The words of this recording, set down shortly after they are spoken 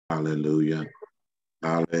Hallelujah.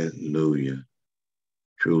 Hallelujah.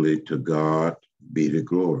 Truly to God be the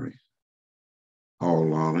glory.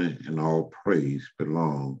 All honor and all praise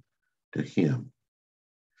belong to him.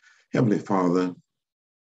 Heavenly Father,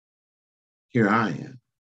 here I am,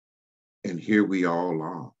 and here we all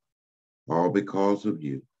are, all because of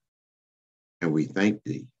you. And we thank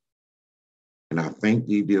thee. And I thank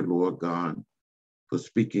thee, dear Lord God, for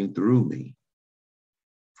speaking through me.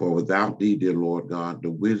 For without thee, dear Lord God, the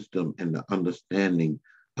wisdom and the understanding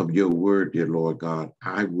of your word, dear Lord God,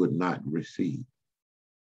 I would not receive.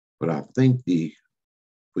 But I thank thee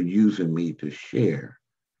for using me to share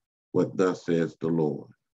what thus says the Lord.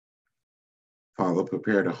 Father,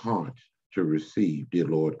 prepare the heart to receive, dear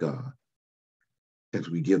Lord God, as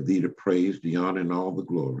we give thee the praise, the honor, and all the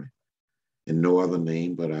glory, in no other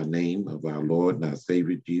name but our name of our Lord and our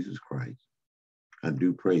Savior, Jesus Christ. I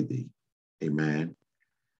do pray thee. Amen,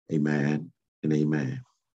 amen, and amen.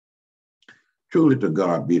 Truly to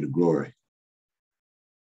God be the glory.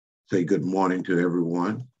 Say good morning to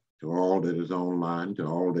everyone, to all that is online, to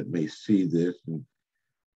all that may see this, and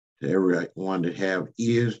to everyone that have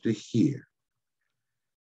ears to hear.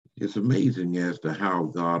 It's amazing as to how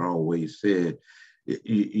God always said,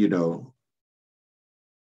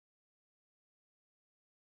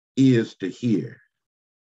 ears to hear,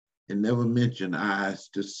 and never mention eyes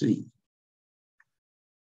to see.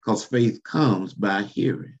 Because faith comes by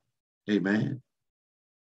hearing. Amen.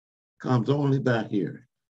 Comes only by hearing.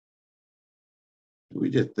 We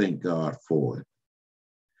just thank God for it.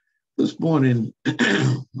 This morning,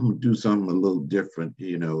 I'm going to do something a little different.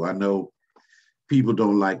 I know people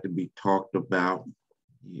don't like to be talked about.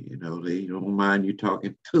 They don't mind you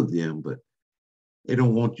talking to them, but they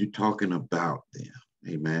don't want you talking about them.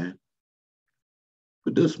 Amen.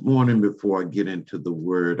 But this morning, before I get into the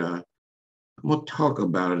word, I'm going to talk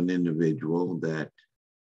about an individual that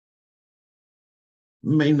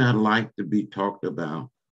may not like to be talked about.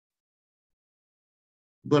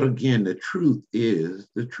 But again, the truth is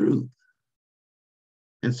the truth.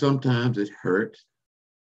 And sometimes it hurts.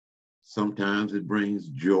 Sometimes it brings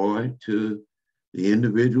joy to the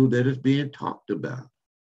individual that is being talked about.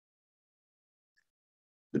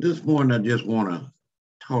 But this morning, I just want to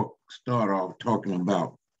start off talking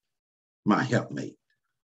about my helpmate,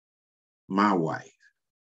 my wife.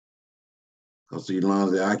 Because see,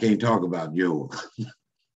 Lonzo, I can't talk about yours.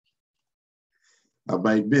 I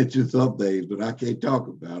might mention some things, but I can't talk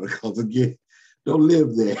about it because, again, don't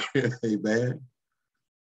live there, amen.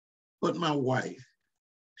 But my wife,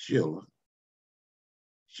 Sheila,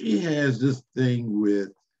 she has this thing with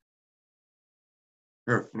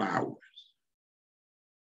her flowers.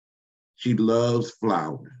 She loves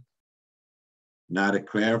flowers. Now, to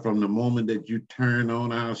declare from the moment that you turn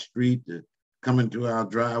on our street to come into our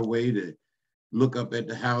driveway to look up at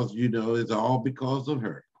the house, it's all because of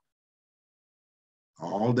her.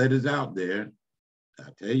 All that is out there, I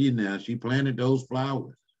tell you now, she planted those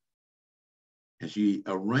flowers. And she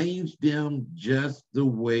arranged them just the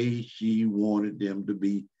way she wanted them to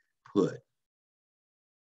be put.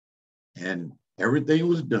 And everything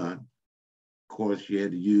was done. Of course, she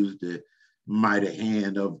had to use the mighty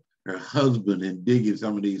hand of her husband in digging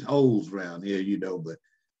some of these holes around here, but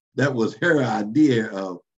that was her idea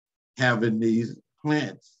of having these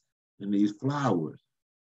plants and these flowers,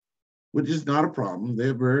 which is not a problem.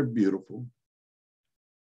 They're very beautiful.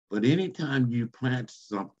 But anytime you plant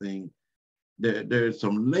something, there's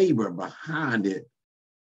some labor behind it,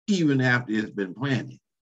 even after it's been planted.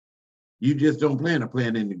 You just don't plant a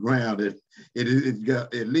plant in the ground. It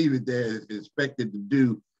leave it there. It's expected to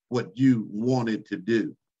do what you want it to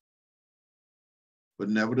do. But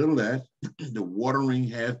nevertheless, the watering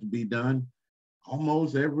has to be done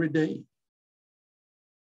almost every day.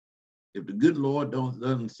 If the good Lord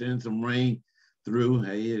doesn't send some rain through,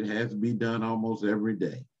 hey, it has to be done almost every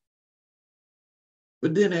day.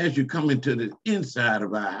 But then as you come into the inside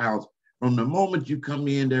of our house, from the moment you come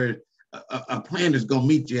in there, a plant is going to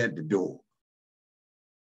meet you at the door,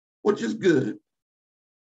 which is good.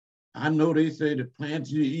 I know they say the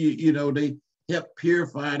plants, they help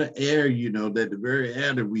purify the air, that the very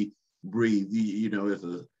air that we breathe, it's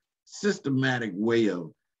a systematic way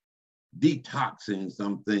of detoxing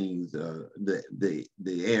some things,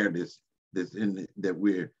 the air that's in that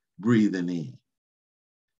we're breathing in.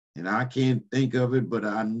 And I can't think of it, but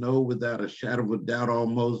I know without a shadow of a doubt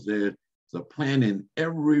almost there's a plant in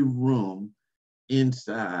every room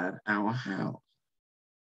inside our house.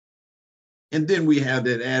 And then we have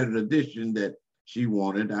that added addition that she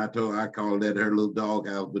wanted. I call that her little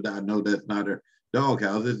doghouse, but I know that's not her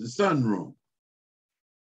doghouse, it's the sunroom.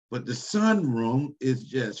 But the sunroom is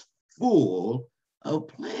just full of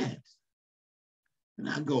plants. And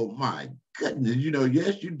I go, my goodness,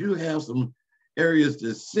 yes, you do have some areas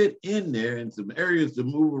to sit in there and some areas to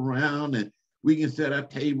move around, and we can set our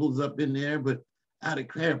tables up in there, but I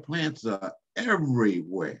declare plants are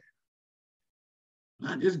everywhere.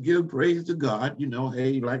 I just give praise to God,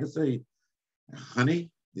 hey, like I say, honey,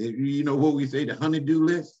 you know what we say, the honey-do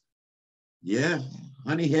list? Yeah,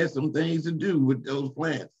 honey has some things to do with those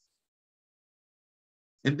plants.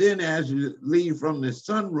 And then as you leave from the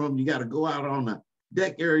sunroom, you got to go out on the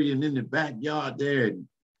deck area and in the backyard there. And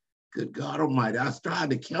good God Almighty, I started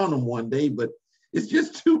to count them one day, but it's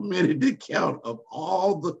just too many to count of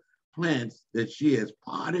all the plants that she has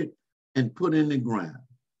potted and put in the ground.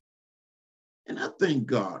 And I thank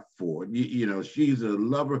God for it. She's a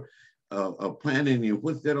lover of planting. And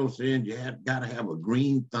what's that old saying? You got to have a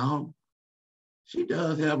green thumb. She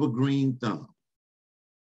does have a green thumb.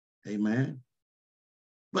 Amen.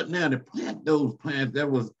 But now to plant those plants,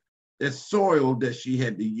 that soil that she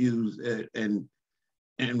had to use, and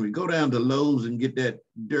we go down to Lowe's and get that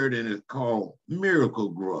dirt, and it's called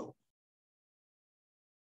Miracle-Gro.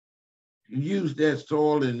 You use that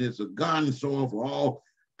soil, and it's a garden soil for all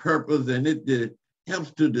purpose, and it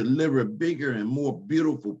helps to deliver bigger and more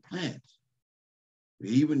beautiful plants. We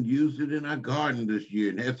even used it in our garden this year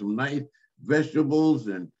and had some nice vegetables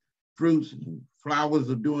and fruits, and flowers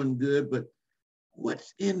are doing good. But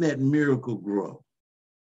what's in that Miracle-Gro?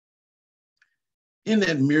 In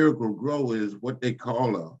that Miracle-Gro is what they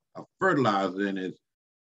call a fertilizer, and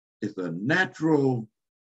it's a natural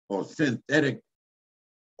or synthetic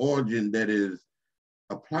origin that is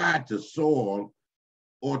applied to soil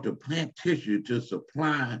or to plant tissue to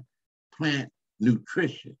supply plant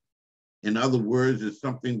nutrition. In other words, it's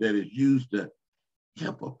something that is used to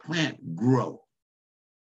help a plant grow.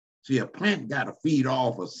 See, a plant got to feed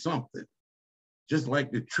off of something, just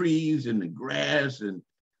like the trees and the grass and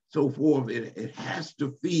so forth. It has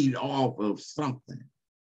to feed off of something.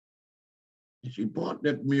 And she bought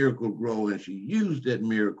that Miracle-Gro and she used that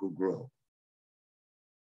Miracle-Gro.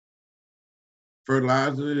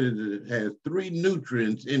 Fertilizer has 3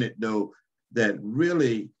 nutrients in it, though, that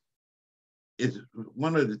really is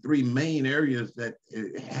one of the 3 main areas that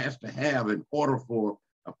it has to have in order for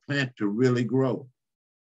a plant to really grow.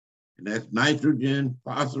 And that's nitrogen,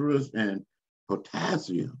 phosphorus, and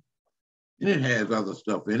potassium. And it has other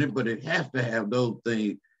stuff in it, but it has to have those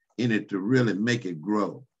things in it to really make it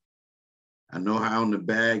grow. I know how on the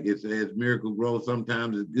bag it says Miracle-Gro.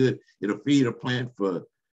 Sometimes it's good. It'll feed a plant for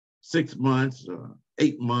 6 months or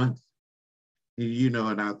 8 months.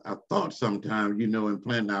 And I thought sometimes, in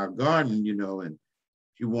planting our garden, and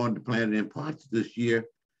she wanted to plant it in pots this year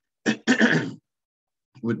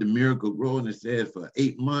with the Miracle-Gro, and it says for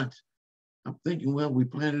 8 months. I'm thinking, well, we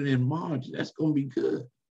planted in March. That's going to be good.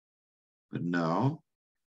 But no,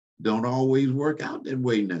 don't always work out that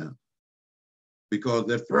way now, because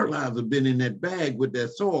that fertilizer been in that bag with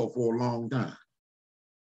that soil for a long time.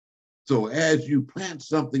 So as you plant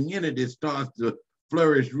something in it, it starts to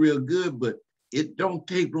flourish real good, but it don't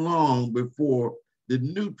take long before the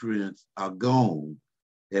nutrients are gone,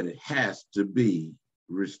 and it has to be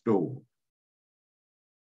restored.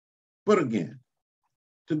 But again,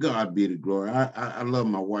 to God be the glory. I love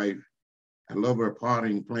my wife. I love her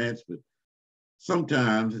potting plants, but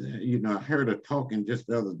sometimes, I heard her talking just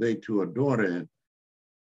the other day to her daughter, and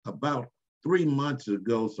about 3 months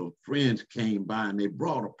ago, some friends came by and they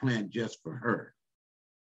brought a plant just for her.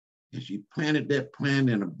 And she planted that plant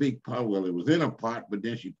in a big pot. Well, it was in a pot, but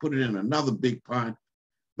then she put it in another big pot.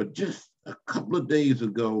 But just a couple of days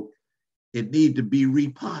ago, it needed to be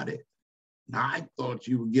repotted. Now, I thought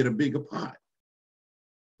she would get a bigger pot,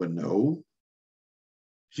 but no.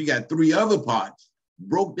 She got 3 other pots,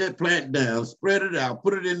 broke that plant down, spread it out,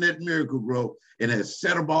 put it in that Miracle-Gro, and has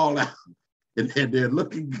set them all out. And they're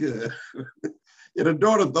looking good. And her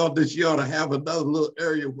daughter thought that she ought to have another little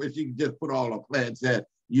area where she could just put all her plants at,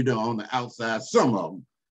 on the outside, some of them.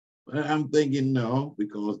 But I'm thinking, no,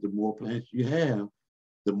 because the more plants you have,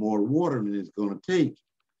 the more watering it's going to take.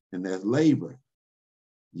 And that's labor.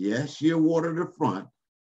 Yes, she'll water the front,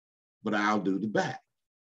 but I'll do the back.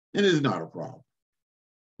 And it's not a problem.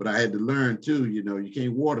 But I had to learn too, you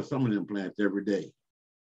can't water some of them plants every day.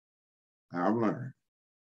 I've learned.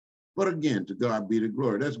 But again, to God be the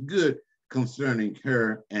glory. That's good concerning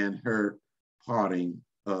her and her potting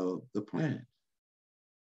of the plant.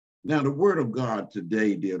 Now, the word of God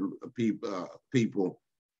today, dear people,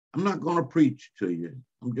 I'm not going to preach to you.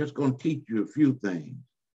 I'm just going to teach you a few things.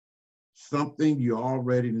 Something you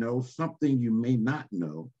already know, something you may not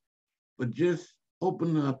know, but just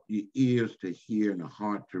open up your ears to hear and a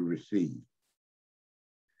heart to receive.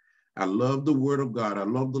 I love the word of God. I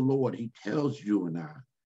love the Lord. He tells you and I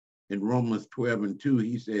in Romans 12:2,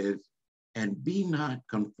 he says, and be not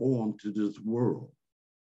conformed to this world,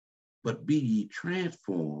 but be ye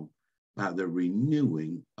transformed by the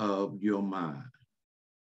renewing of your mind.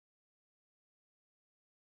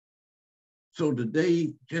 So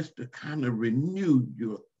today, just to kind of renew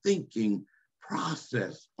your thinking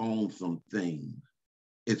process on some things,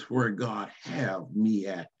 it's where God have me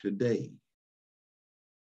at today.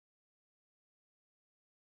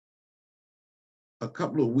 A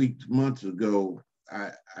couple of months ago,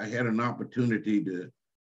 I had an opportunity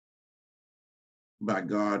by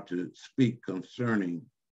God to speak concerning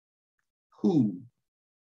who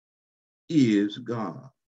is God.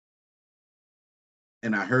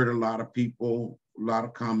 And I heard a lot of people, a lot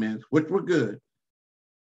of comments, which were good.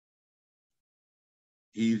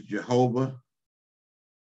 He's Jehovah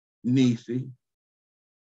Nisi.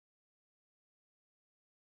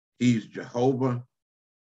 He's Jehovah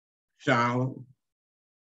Shalom.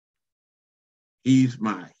 He's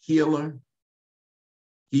my healer.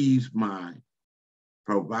 He's my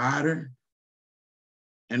provider.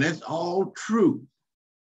 And that's all true.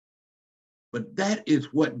 But that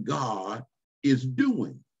is what God is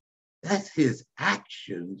doing. That's his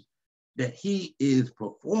actions that he is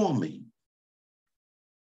performing.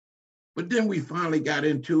 But then we finally got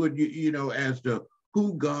into it, as to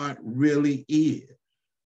who God really is.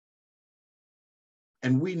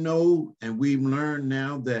 And we know and we've learned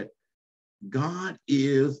now that God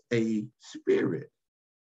is a spirit.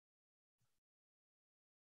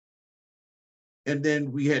 And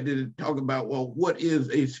then we had to talk about, well, what is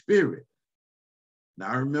a spirit? Now,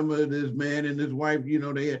 I remember this man and his wife,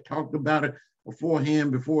 they had talked about it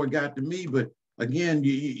beforehand before it got to me. But again,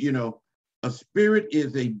 a spirit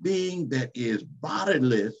is a being that is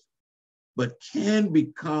bodiless, but can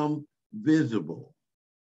become visible.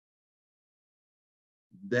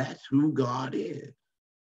 That's who God is.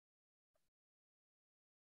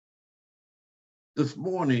 This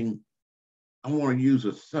morning, I want to use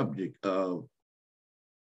a subject of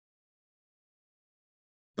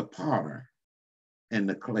the potter and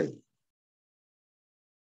the clay.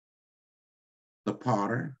 The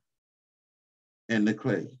potter and the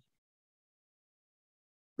clay.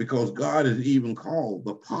 Because God is even called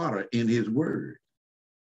the potter in his word.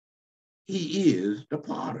 He is the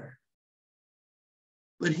potter.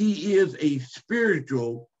 But he is a spirit,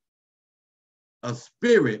 a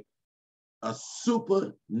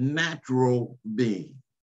supernatural being.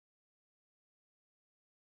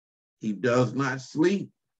 He does not sleep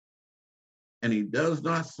and he does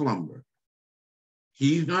not slumber.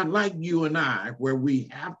 He's not like you and I, where we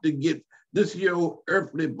have to get this here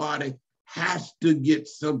earthly body has to get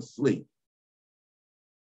some sleep.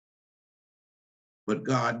 But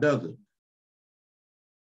God doesn't.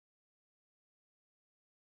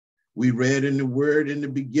 We read in the word in the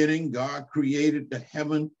beginning, God created the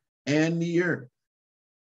heaven and the earth.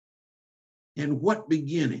 And what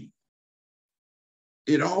beginning?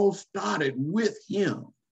 It all started with him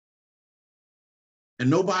and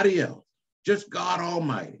nobody else, just God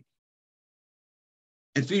Almighty.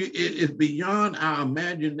 And see, it's beyond our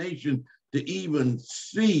imagination to even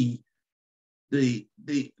see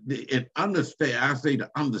and understand, I say to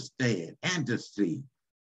understand and to see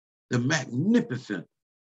the magnificent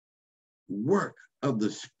work of the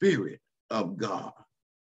Spirit of God.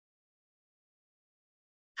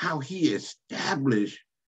 How he established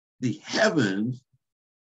the heavens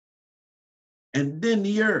and then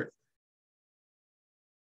the earth.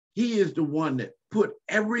 He is the one that put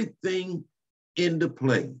everything into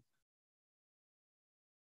place.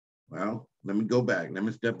 Well, let me go back. Let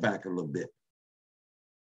me step back a little bit.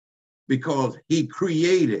 Because he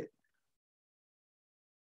created.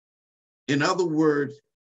 In other words,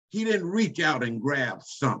 he didn't reach out and grab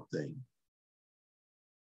something.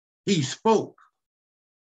 He spoke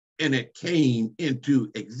and it came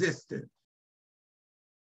into existence.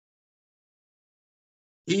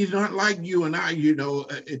 He's not like you and I,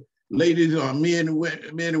 ladies or men and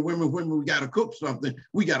women, when we got to cook something,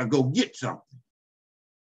 we got to go get something.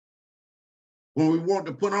 When we want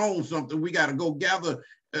to put on something, we got to go gather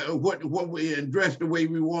what we and dress the way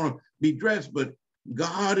we want to be dressed. But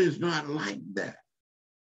God is not like that.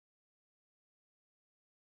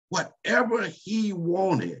 Whatever he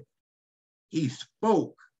wanted, he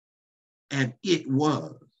spoke and it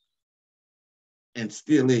was and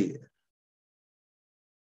still is.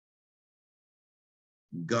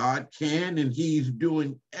 God can, and he's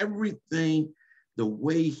doing everything the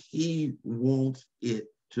way he wants it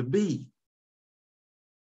to be.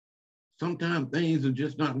 Sometimes things are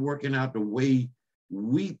just not working out the way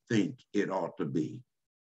we think it ought to be.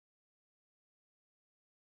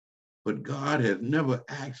 But God has never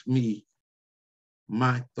asked me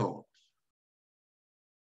my thoughts.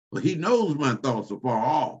 Well, he knows my thoughts are far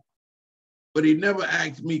off, but he never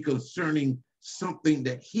asked me concerning something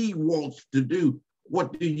that he wants to do.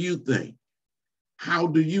 What do you think? How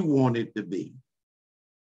do you want it to be?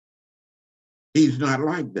 He's not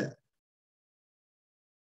like that.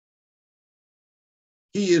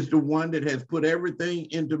 He is the one that has put everything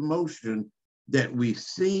into motion that we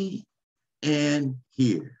see and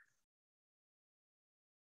hear.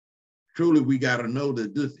 Truly, we got to know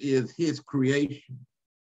that this is his creation.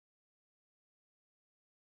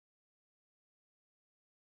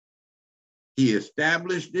 He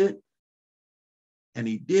established it, and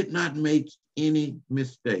he did not make any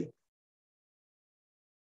mistake.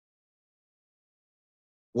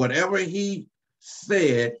 Whatever he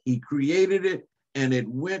said, he created it, and it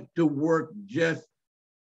went to work just,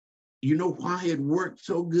 you know why it worked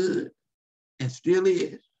so good and still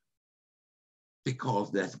is?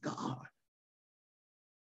 Because that's God.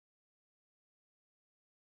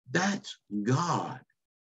 That's God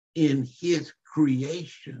in his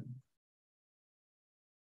creation.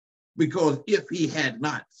 Because if he had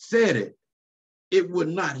not said it, it would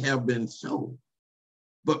not have been so.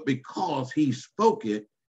 But because he spoke it,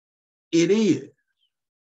 it is.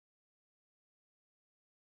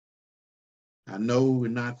 I know we're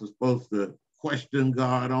not supposed to question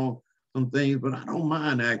God on some things, but I don't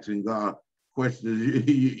mind asking God questions,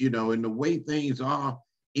 you know, in the way things are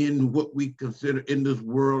in what we consider in this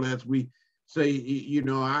world, as we say, you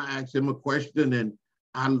know, I ask him a question, and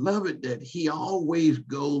I love it that he always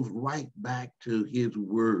goes right back to his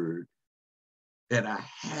word that I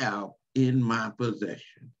have in my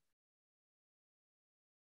possession.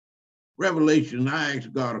 Revelation, I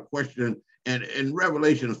asked God a question, and in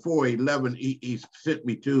Revelation 4:11, he sent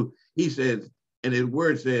me to, he says, and his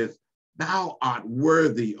word says, thou art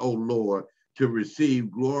worthy, O Lord, to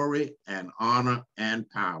receive glory and honor and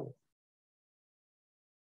power.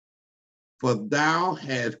 For thou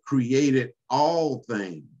hast created all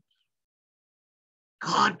things.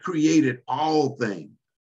 God created all things.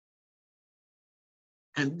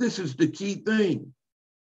 And this is the key thing.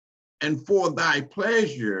 And for thy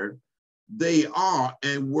pleasure, they are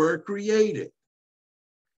and were created.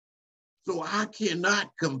 So I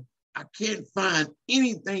can't find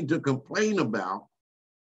anything to complain about,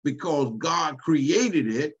 because God created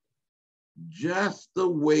it just the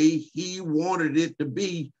way he wanted it to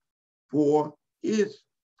be for his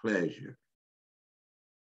pleasure.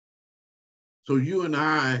 So you and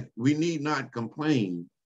I, we need not complain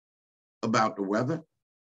about the weather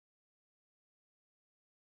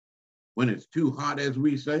when it's too hot, as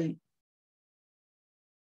we say.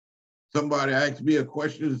 Somebody asked me a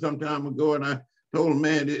question some time ago, and I told him,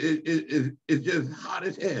 man, it's just hot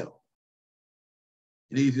as hell.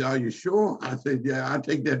 And he said, are you sure? I said, yeah, I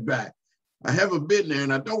take that back. I haven't been there,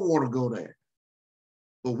 and I don't want to go there.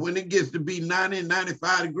 But when it gets to be 90,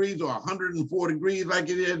 95 degrees or 104 degrees like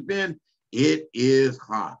it has been, it is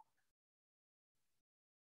hot.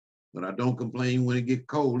 But I don't complain when it gets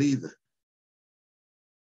cold either,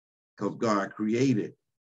 because God created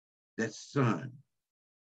that sun,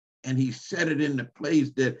 and he set it in the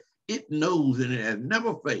place that it knows, and it has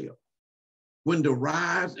never failed when to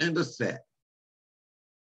rise and to set.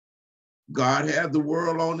 God has the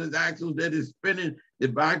world on his axis that is spinning,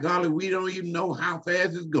 that by golly, we don't even know how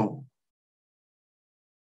fast it's going.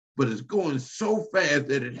 But it's going so fast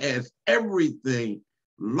that it has everything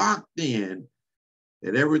locked in,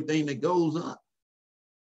 that everything that goes up,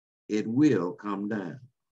 it will come down.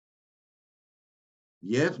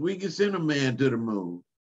 Yes, we can send a man to the moon,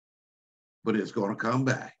 but it's going to come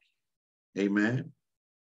back. Amen.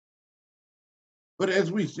 But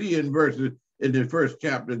as we see in the first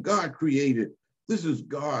chapter, God created, this is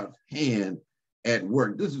God's hand at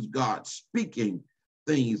work. This is God speaking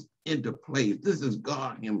things into place. This is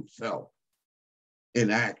God himself in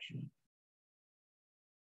action.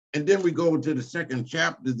 And then we go to the second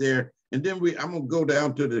chapter there, and then I'm going to go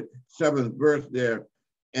down to the 7th verse there.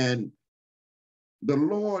 And the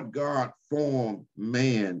Lord God formed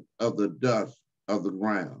man of the dust of the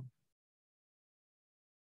ground.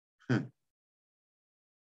 A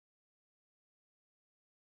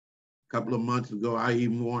couple of months ago, I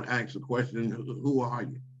even want to ask the question, who are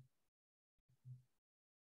you?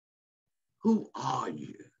 Who are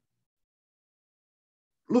you?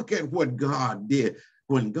 Look at what God did.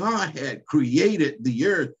 When God had created the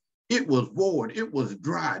earth, it was void, it was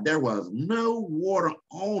dry, there was no water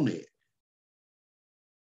on it.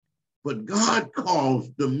 But God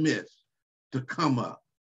caused the mist to come up,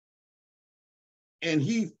 and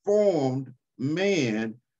he formed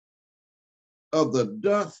man of the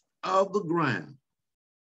dust of the ground.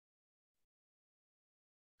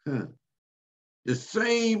 The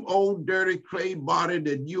same old dirty clay body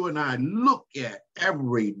that you and I look at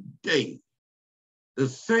every day. The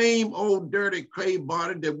same old dirty clay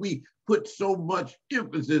body that we put so much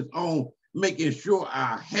emphasis on making sure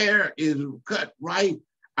our hair is cut right,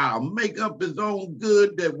 our makeup is on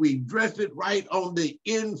good, that we dress it right on the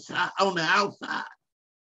inside, on the outside.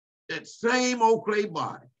 That same old clay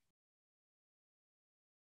body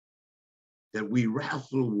that we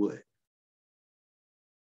wrestle with.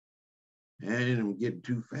 Man, I'm getting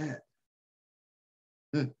too fat.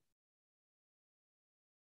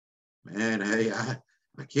 Man, hey,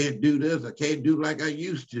 I can't do this. I can't do like I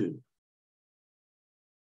used to.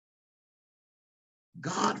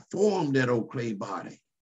 God formed that old clay body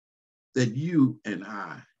that you and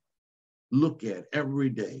I look at every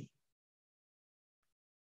day.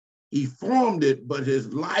 He formed it, but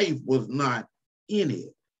his life was not in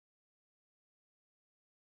it.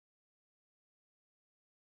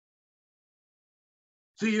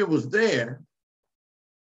 See, it was there,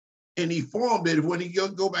 and he formed it. When he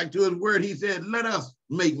go back to his word, he said, let us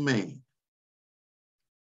make man.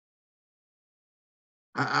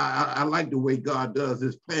 I like the way God does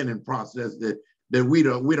his planning process that we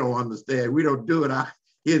don't understand. We don't do it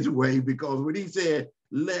his way, because when he said,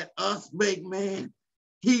 let us make man,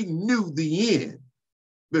 he knew the end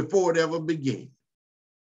before it ever began.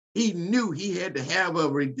 He knew he had to have a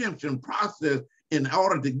redemption process in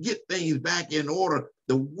order to get things back in order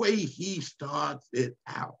the way he starts it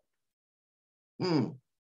out.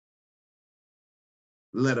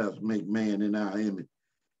 Let us make man in our image.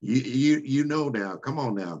 You know now, come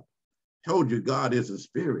on now. Told you God is a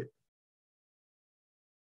spirit.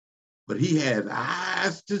 But he has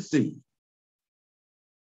eyes to see.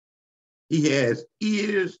 He has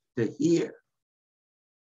ears to hear.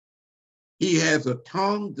 He has a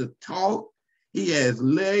tongue to talk. He has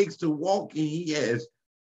legs to walk, and he has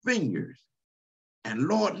fingers. And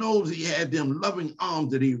Lord knows he has them loving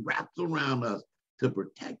arms that he wraps around us to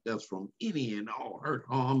protect us from any and all hurt,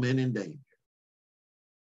 harm, and danger.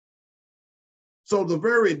 So the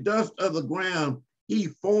very dust of the ground, he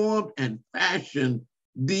formed and fashioned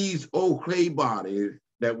these old clay bodies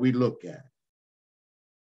that we look at.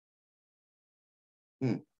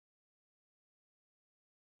 Then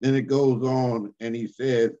it goes on and he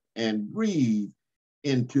says, and breathe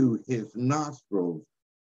into his nostrils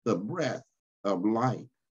the breath of life.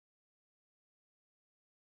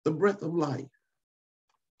 The breath of life.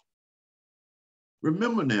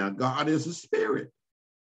 Remember now, God is a spirit.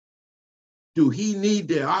 Do he need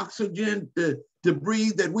the oxygen to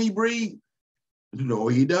breathe that we breathe? No,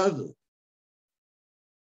 he doesn't.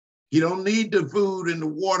 He don't need the food and the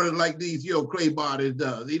water like these clay bodies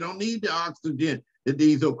does. He don't need the oxygen that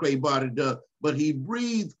these clay bodies does, but he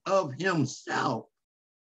breathes of himself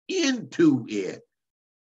into it.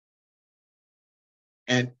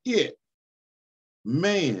 And it,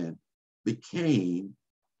 man, became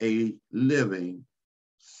a living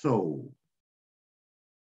soul.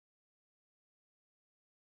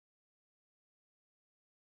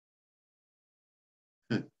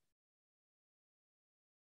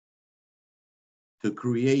 To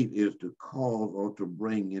create is to cause or to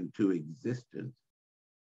bring into existence.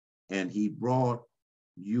 And he brought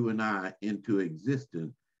you and I into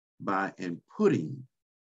existence by putting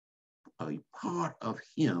a part of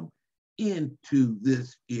him into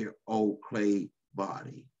this here old clay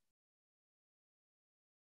body.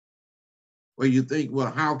 Well, you think,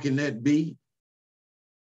 well, how can that be?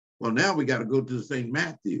 Well, now we got to go to St.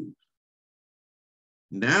 Matthew's.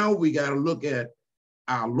 Now we got to look at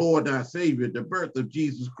our Lord, our Savior, the birth of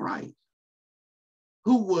Jesus Christ.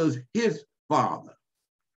 Who was his father?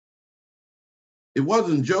 It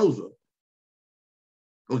wasn't Joseph.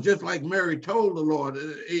 Because just like Mary told the Lord,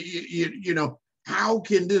 how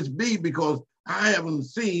can this be? Because I haven't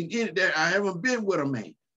seen it there. I haven't been with a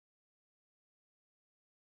man.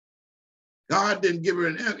 God didn't give her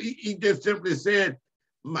an answer. He just simply said,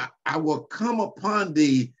 I will come upon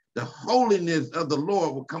thee, the holiness of the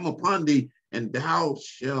Lord will come upon thee, and thou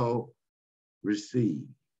shalt receive.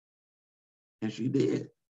 And she did.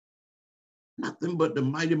 Nothing but the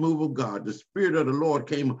mighty move of God. The Spirit of the Lord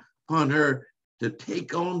came upon her to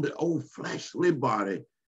take on the old fleshly body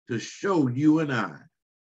to show you and I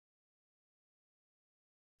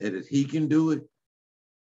that if he can do it,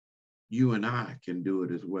 you and I can do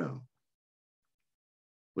it as well.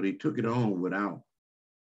 But he took it on without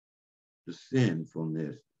the sin from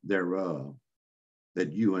thereof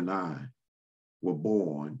that you and I were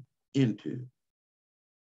born into.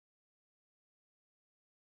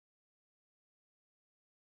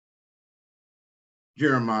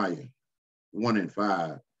 Jeremiah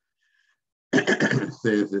 1:5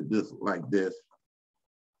 says it this like this.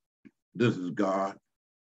 This is God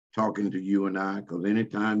talking to you and I, because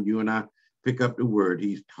anytime you and I pick up the word,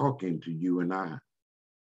 he's talking to you and I.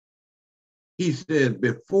 He says,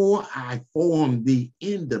 before I formed thee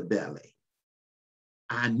in the belly,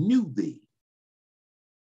 I knew thee.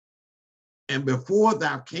 And before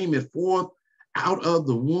thou camest forth out of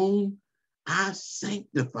the womb, I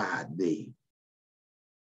sanctified thee.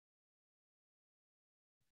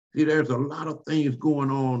 See, there's a lot of things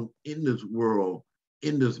going on in this world,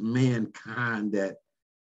 in this mankind that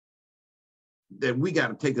we got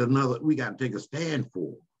to take a stand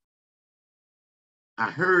for.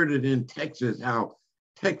 I heard it in Texas, how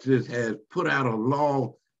Texas has put out a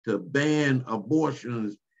law to ban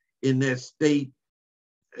abortions in that state,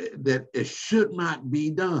 that it should not be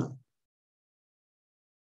done.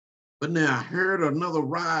 But now I heard another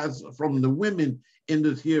rise from the women in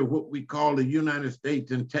this here, what we call the United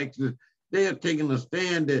States and Texas. They are taking a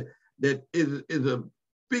stand that is a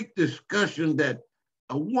big discussion that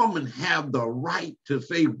a woman have the right to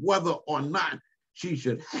say whether or not she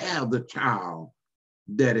should have the child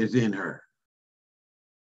that is in her.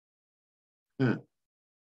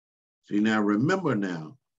 See, now remember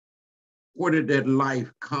now, where did that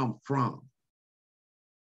life come from?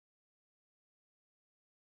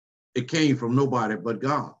 It came from nobody but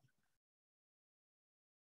God.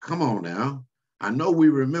 Come on now. I know we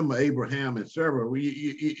remember Abraham and Sarah.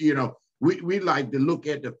 We like to look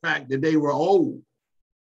at the fact that they were old.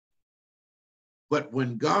 But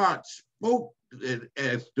when God spoke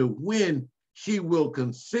as to when she will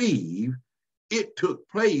conceive, it took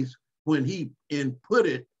place when he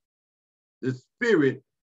inputted the spirit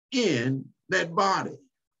in that body.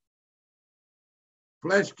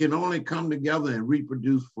 Flesh can only come together and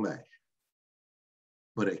reproduce flesh,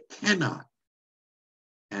 but it cannot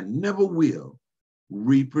and never will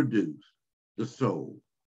reproduce the soul.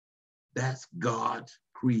 That's God's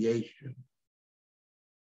creation.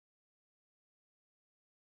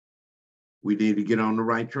 We need to get on the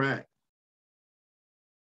right track.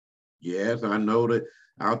 Yes, I know that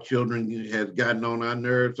our children has gotten on our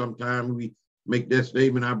nerves. Sometimes we make that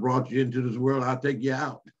statement, I brought you into this world, I'll take you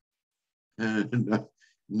out. And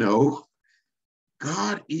no,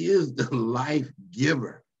 God is the life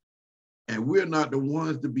giver. And we're not the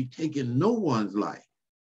ones to be taking no one's life.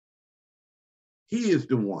 He is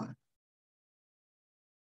the one.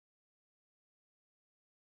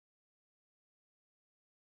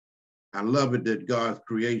 I love it that God's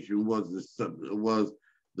creation was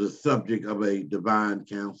the subject of a divine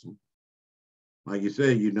council. Like you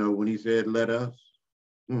said, when he said, let us,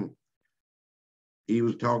 he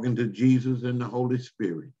was talking to Jesus and the Holy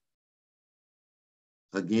Spirit.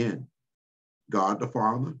 Again, God the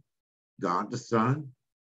Father, God the Son,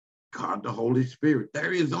 God the Holy Spirit.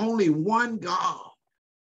 There is only one God.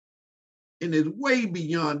 And it's way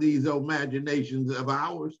beyond these imaginations of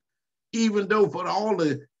ours, even though for all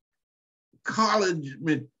the college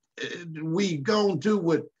we've gone to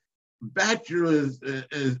with bachelors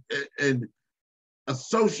and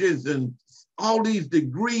associates and all these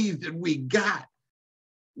degrees that we got,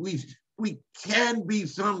 we can be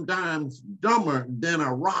sometimes dumber than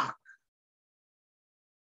a rock.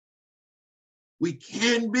 We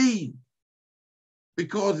can be,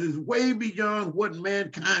 because it's way beyond what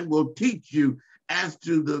mankind will teach you as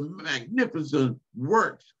to the magnificent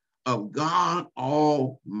works of God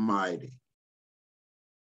Almighty.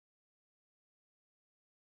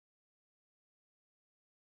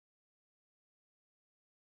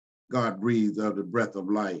 God breathes of the breath of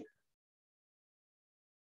life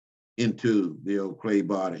into the old clay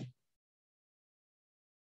body.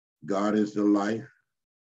 God is the life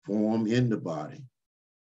form in the body.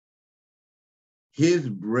 His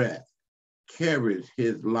breath carries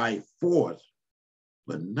his life force,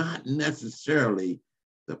 but not necessarily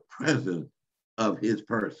the presence of his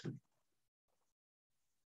person.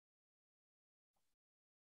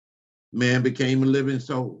 Man became a living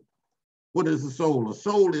soul. What is a soul? A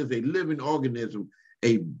soul is a living organism,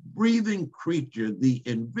 a breathing creature, the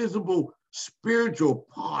invisible spiritual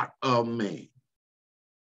part of man.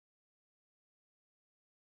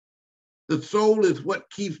 The soul is what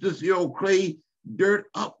keeps this old clay dirt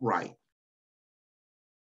upright.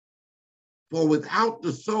 For without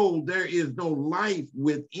the soul, there is no life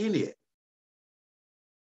within it.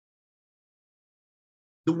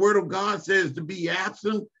 The word of God says to be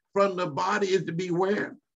absent from the body is to be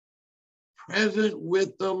where? Present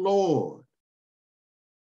with the Lord.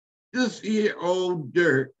 This here old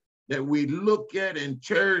dirt that we look at and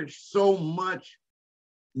cherish so much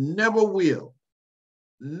never will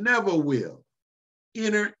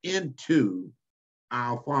enter into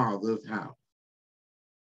our Father's house.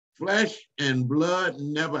 Flesh and blood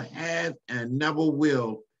never has and never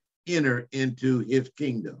will enter into his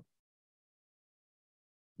kingdom.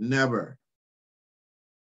 Never.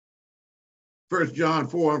 1 John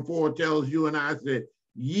 4:4 tells you and I said,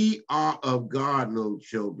 ye are of God, little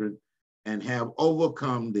children, and have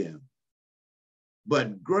overcome them.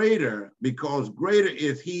 But greater, because greater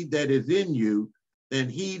is he that is in you than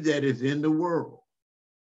he that is in the world.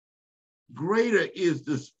 Greater is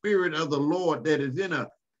the Spirit of the Lord that is in us.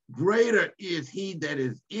 Greater is he that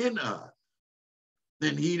is in us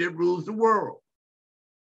than he that rules the world.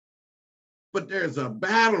 But there's a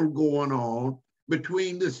battle going on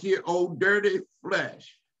between this here old dirty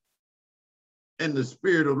flesh and the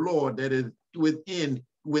Spirit of the Lord that is within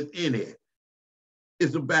it.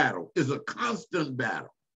 It's a battle. It's a constant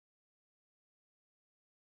battle.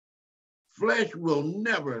 Flesh will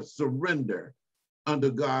never surrender under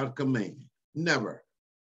God's command. Never.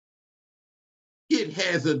 It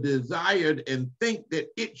has a desire and think that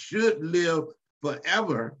it should live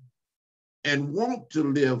forever and want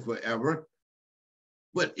to live forever,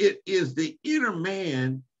 but it is the inner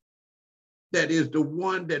man that is the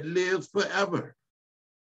one that lives forever.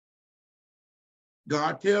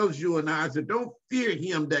 God tells you and I, said, don't fear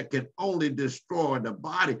him that can only destroy the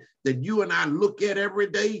body that you and I look at every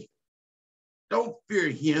day. Don't fear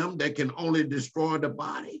him that can only destroy the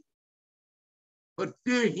body, but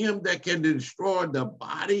fear him that can destroy the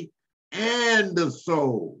body and the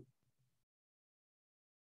soul.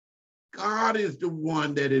 God is the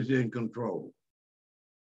one that is in control.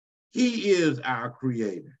 He is our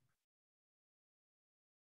creator.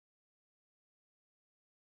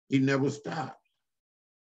 He never stops.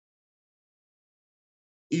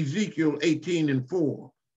 Ezekiel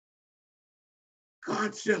 18:4.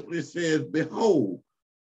 God simply says, behold,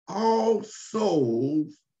 all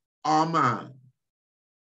souls are mine.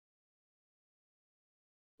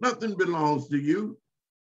 Nothing belongs to you.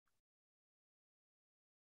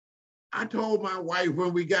 I told my wife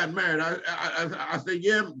when we got married, I said,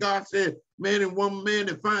 yeah, God said, man and woman, man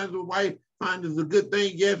that finds a wife, finds a good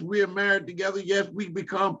thing. Yes, we are married together. Yes, we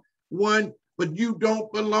become one, but you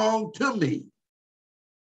don't belong to me.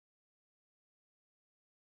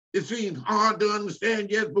 It seems hard to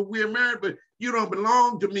understand, yes, but we're married, but you don't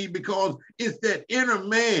belong to me because it's that inner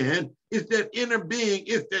man, it's that inner being,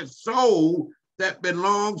 it's that soul that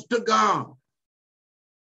belongs to God.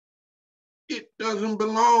 It doesn't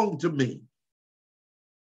belong to me.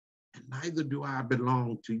 And neither do I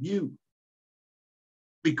belong to you.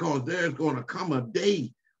 Because there's going to come a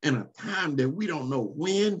day and a time that we don't know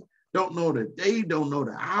when, don't know the day, don't know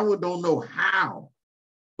the hour, don't know how.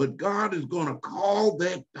 But God is going to call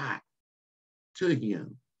that back to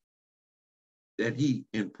him that he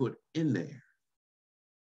put in there.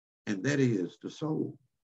 And that is the soul.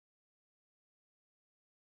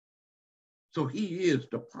 So he is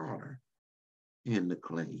the potter in the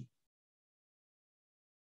clay.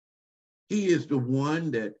 He is the one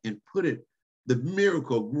that put the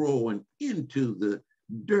miracle growing into the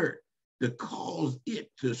dirt to cause it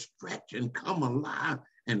to stretch and come alive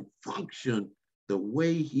and function the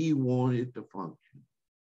way he wanted it to function.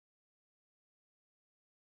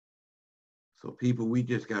 So people, we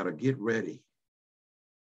just got to get ready.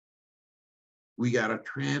 We got to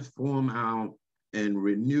transform and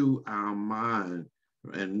renew our mind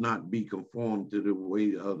and not be conformed to the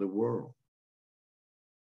way of the world.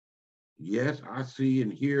 Yes, I see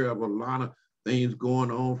and hear of a lot of things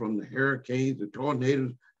going on, from the hurricanes, the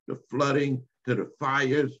tornadoes, the flooding, to the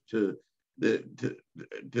fires, to the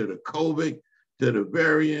COVID, to the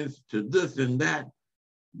variants, to this and that.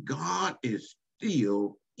 God is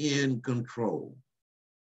still in control.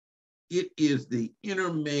 It is the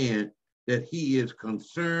inner man that he is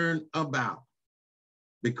concerned about,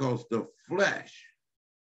 because the flesh,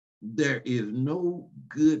 there is no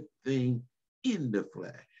good thing in the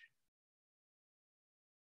flesh.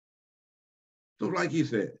 So like he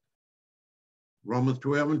said, Romans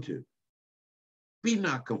 12:2, be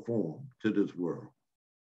not conformed to this world,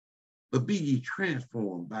 but be ye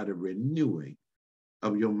transformed by the renewing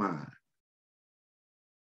of your mind.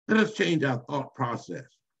 Let us change our thought process.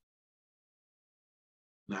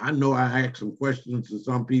 Now, I know I ask some questions to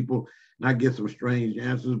some people and I get some strange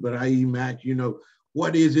answers, but I even ask,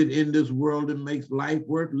 what is it in this world that makes life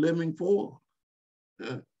worth living for?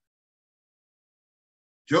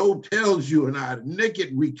 Job tells you and I,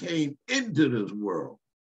 naked we came into this world,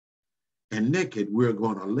 and naked we're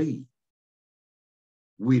going to leave.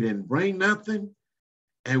 We didn't bring nothing,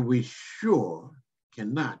 and we sure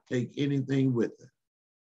cannot take anything with us.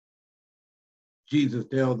 Jesus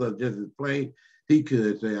tells us just as plain, He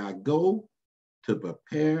could say, I go to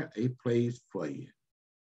prepare a place for you.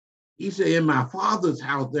 He said, in my Father's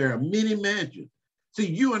house, there are many mansions.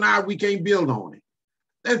 See, you and I, we can't build on it.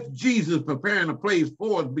 That's Jesus preparing a place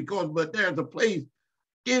for us but there's a place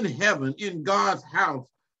in heaven, in God's house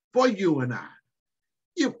for you and I,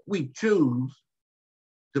 if we choose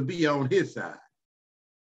to be on his side.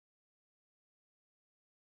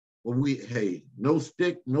 Well, no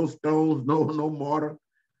stick, no stones, no mortar,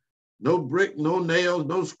 no brick, no nails,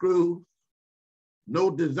 no screws, no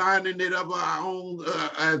designing it of our own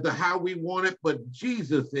as to how we want it. But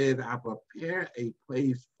Jesus said, I prepare a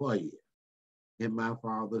place for you in my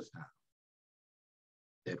Father's house,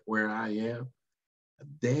 that where I am,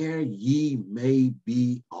 there ye may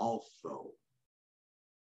be also.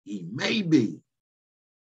 Ye may be.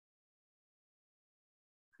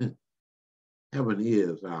 Heaven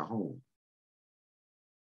is our home.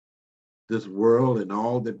 This world and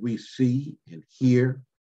all that we see and hear,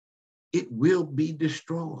 it will be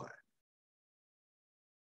destroyed.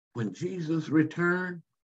 When Jesus returns,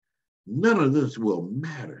 none of this will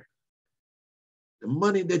matter. The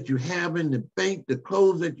money that you have in the bank, the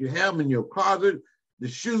clothes that you have in your closet, the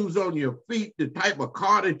shoes on your feet, the type of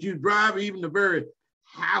car that you drive, even the very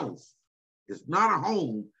house. It's not a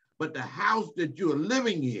home, but the house that you are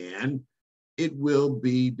living in, it will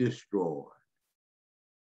be destroyed.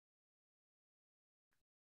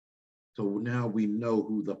 So now we know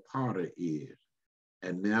who the potter is.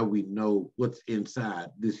 And now we know what's inside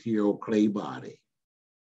this here old clay body.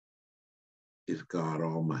 It's God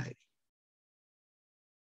Almighty.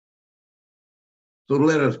 So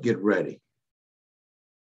let us get ready.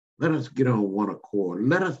 Let us get on one accord.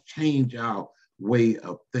 Let us change our way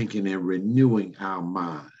of thinking and renewing our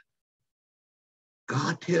mind.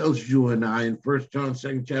 God tells you and I in 1 John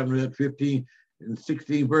 2nd chapter 15 and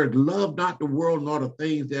 16 verse, love not the world nor the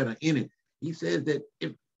things that are in it. He says that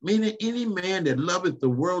if any man that loveth the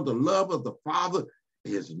world, the love of the Father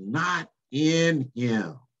is not in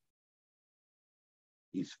him.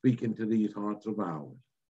 He's speaking to these hearts of ours.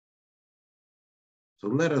 So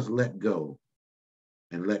let us let go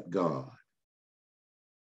and let God.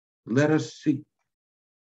 Let us seek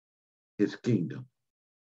his kingdom,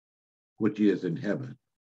 which is in heaven.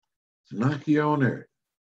 It's not here on earth.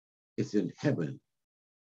 It's in heaven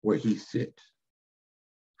where he sits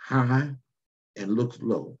high and looks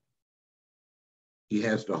low. He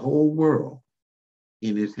has the whole world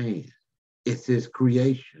in his hands. It's his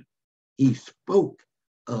creation. He spoke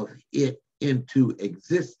of it into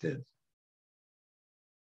existence.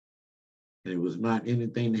 And it was not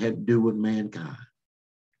anything that had to do with mankind.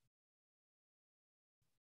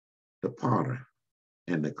 The potter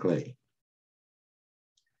and the clay.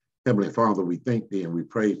 Heavenly Father, we thank thee and we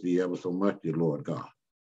praise thee ever so much, dear Lord God,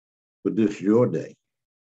 for this your day,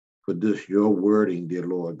 for this your wording, dear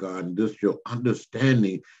Lord God, and this your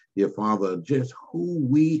understanding, dear Father, just who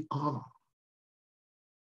we are.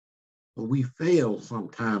 But we fail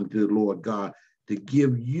sometimes, dear Lord God, to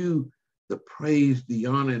give you the praise, the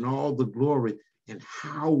honor, and all the glory, and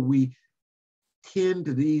how we tend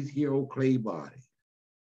to these hero clay bodies.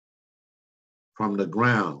 From the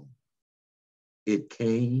ground it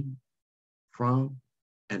came from,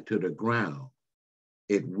 and to the ground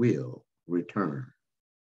it will return.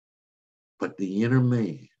 But the inner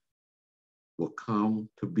man will come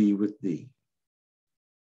to be with thee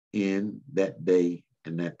in that day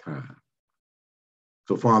and that time.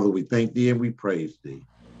 So, Father, we thank thee and we praise thee.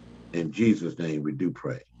 In Jesus' name we do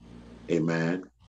pray. Amen